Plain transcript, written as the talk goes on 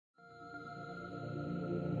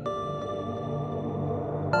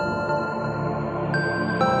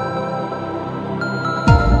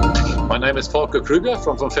name is Volker Kruger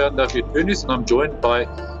from Van Verdenberg Attorneys, and I'm joined by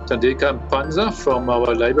Thandeka Mpanza from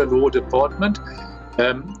our Labour Law Department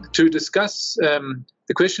to discuss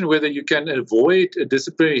the question whether you can avoid a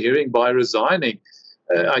disciplinary hearing by resigning.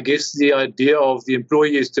 I guess the idea of the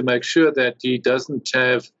employee is to make sure that he doesn't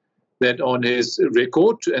have that on his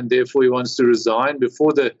record, and therefore he wants to resign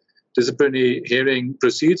before the disciplinary hearing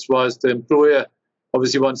proceeds, whilst the employer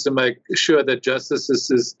obviously wants to make sure that justice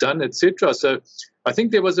is done, etc. So I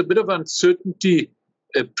think there was a bit of uncertainty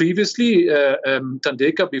previously,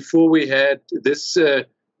 Thandeka, before we had this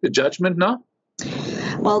judgment now.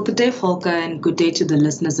 Well, good day, Volker, and good day to the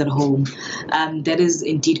listeners at home. That is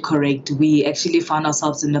indeed correct. We actually found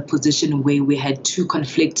ourselves in a position where we had two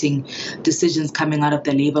conflicting decisions coming out of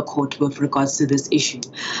the Labour Court with regards to this issue.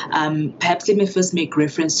 Perhaps let me first make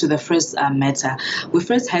reference to the first matter. We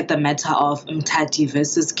first had the matter of Mtati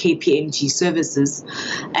versus KPMG Services.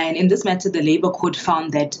 And in this matter, the Labour Court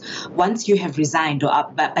found that once you have resigned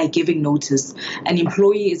or by giving notice, an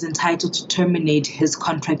employee is entitled to terminate his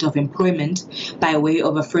contract of employment by way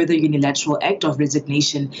of a further unilateral act of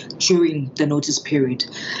resignation during the notice period.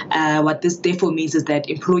 What this therefore means is that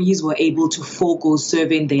employees were able to forego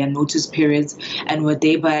serving their notice periods and were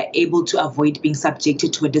thereby able to avoid being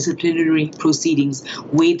subjected to a disciplinary proceedings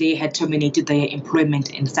where they had terminated their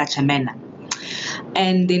employment in such a manner.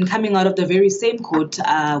 And then coming out of the very same court,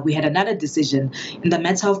 we had another decision. In the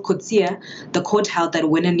matter of Coetzee, the court held that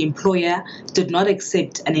when an employer did not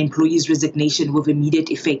accept an employee's resignation with immediate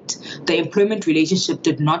effect, the employment relationship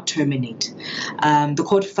did not terminate. The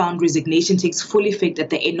court found resignation takes full effect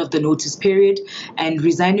at the end of the notice period, and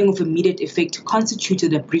resigning with immediate effect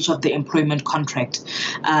constituted a breach of the employment contract.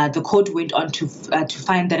 The court went on to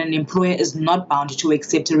find that an employer is not bound to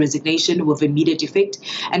accept a resignation with immediate effect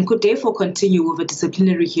and could therefore continue with a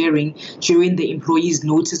disciplinary hearing during the employee's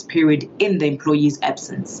notice period in the employee's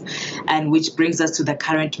absence. And which brings us to the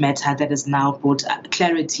current matter that has now brought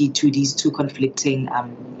clarity to these two conflicting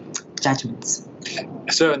judgments.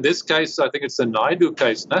 So in this case, I think it's the Naidu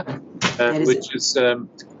case, which is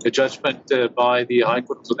a judgment by the High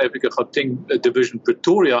Court of South Africa, Gauteng Division,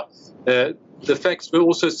 Pretoria. The facts were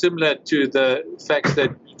also similar to the facts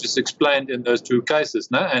that you just explained in those two cases,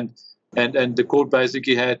 and the court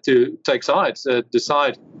basically had to take sides,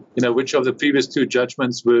 decide, which of the previous two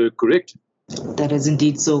judgments were correct. That is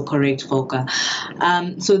indeed so correct, Volker.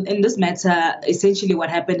 So in this matter, essentially what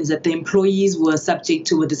happened is that the employees were subject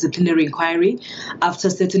to a disciplinary inquiry after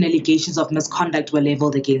certain allegations of misconduct were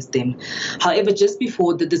leveled against them. However, just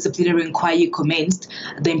before the disciplinary inquiry commenced,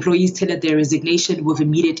 the employees tendered their resignation with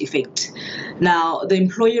immediate effect. Now, the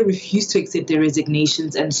employer refused to accept their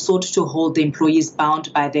resignations and sought to hold the employees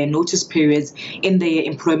bound by their notice periods in their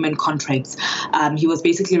employment contracts.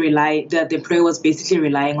 The employer was basically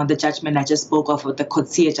relying on the judgment I just spoke of the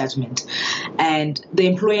Coetzee judgment. And the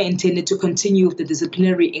employer intended to continue with the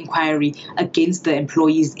disciplinary inquiry against the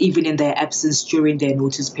employees even in their absence during their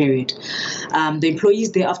notice period. The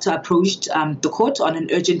employees thereafter approached the court on an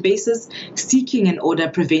urgent basis, seeking an order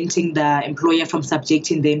preventing the employer from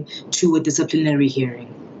subjecting them to a disciplinary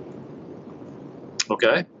hearing.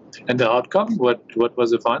 Okay. And the outcome? What was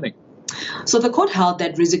the finding? So the court held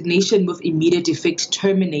that resignation with immediate effect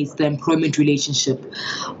terminates the employment relationship.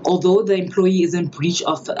 Although the employee is in breach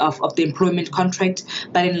of the employment contract,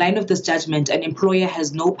 but in line of this judgment, an employer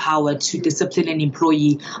has no power to discipline an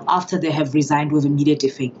employee after they have resigned with immediate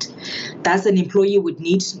effect. Thus, an employee would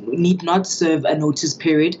need not serve a notice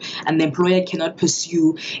period, and the employer cannot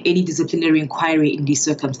pursue any disciplinary inquiry in these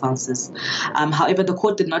circumstances. However, the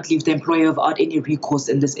court did not leave the employer without any recourse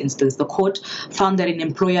in this instance. The court found that an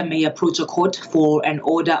employer may approach a court for an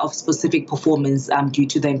order of specific performance due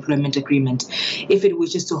to the employment agreement if it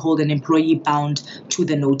wishes to hold an employee bound to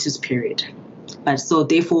the notice period. But so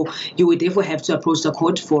therefore, you would therefore have to approach the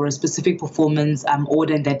court for a specific performance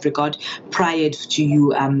order in that regard prior to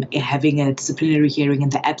you having a disciplinary hearing in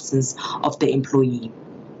the absence of the employee.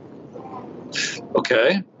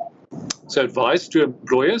 Okay. So advice to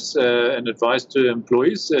employers and advice to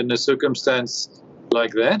employees in a circumstance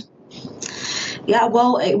like that? Yeah,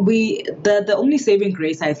 well, the only saving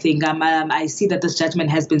grace, I think, I see that this judgment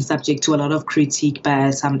has been subject to a lot of critique by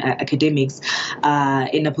some academics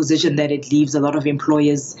in a position that it leaves a lot of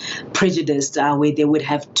employers prejudiced, where they would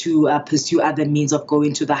have to pursue other means of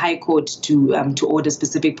going to the High Court to order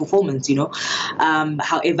specific performance,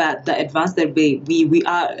 However, the advance that we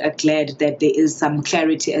are glad that there is some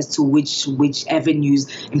clarity as to which avenues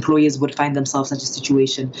employers would find themselves in such a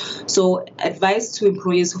situation. So advice to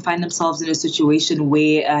employers who find themselves in a situation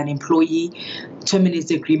where an employee terminates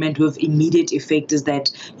the agreement with immediate effect is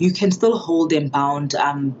that you can still hold them bound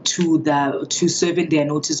to serving their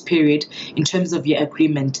notice period in terms of your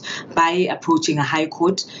agreement by approaching a high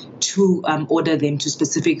court to order them to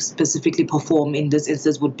specifically perform. In this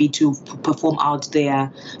instance, would be to perform out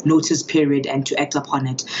their notice period and to act upon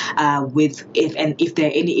it. If there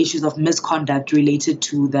are any issues of misconduct related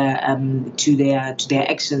to their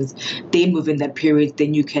actions, then within that period,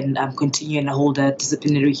 then you can continue and hold a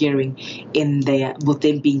disciplinary hearing with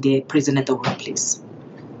them being there present at the workplace.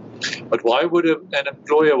 But why would an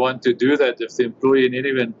employer want to do that if the employee in any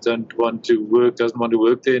event doesn't want to work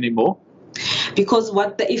there anymore? Because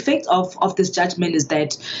what the effect of this judgment is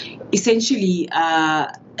that essentially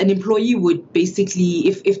an employee would basically,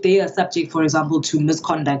 if they are subject, for example, to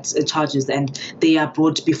misconduct charges and they are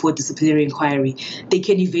brought before disciplinary inquiry, they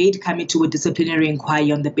can evade coming to a disciplinary inquiry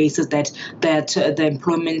on the basis that the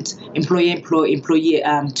employer-employee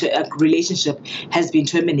relationship has been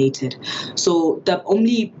terminated. So the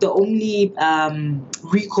only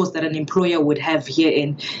recourse that an employer would have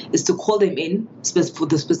herein is to call them in for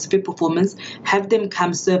the specific performance, have them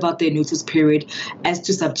come serve out their notice period, as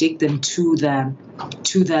to subject them to the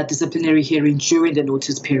disciplinary hearing during the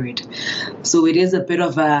notice period. So it is a bit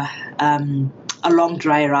of a long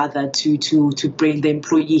dry rather to bring the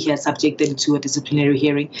employee here, subject them to a disciplinary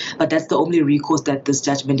hearing, but that's the only recourse that this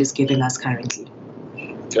judgment is giving us currently.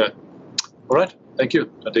 Okay. All right. Thank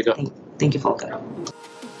you, Thandeka. Thank you, Volker.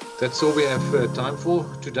 That's all we have time for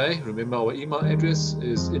today. Remember, our email address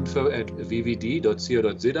is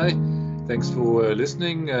info@vvd.co.za. Thanks for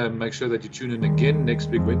listening. Make sure that you tune in again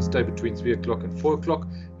next week, Wednesday, between 3 o'clock and 4 o'clock,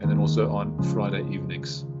 and then also on Friday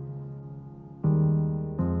evenings.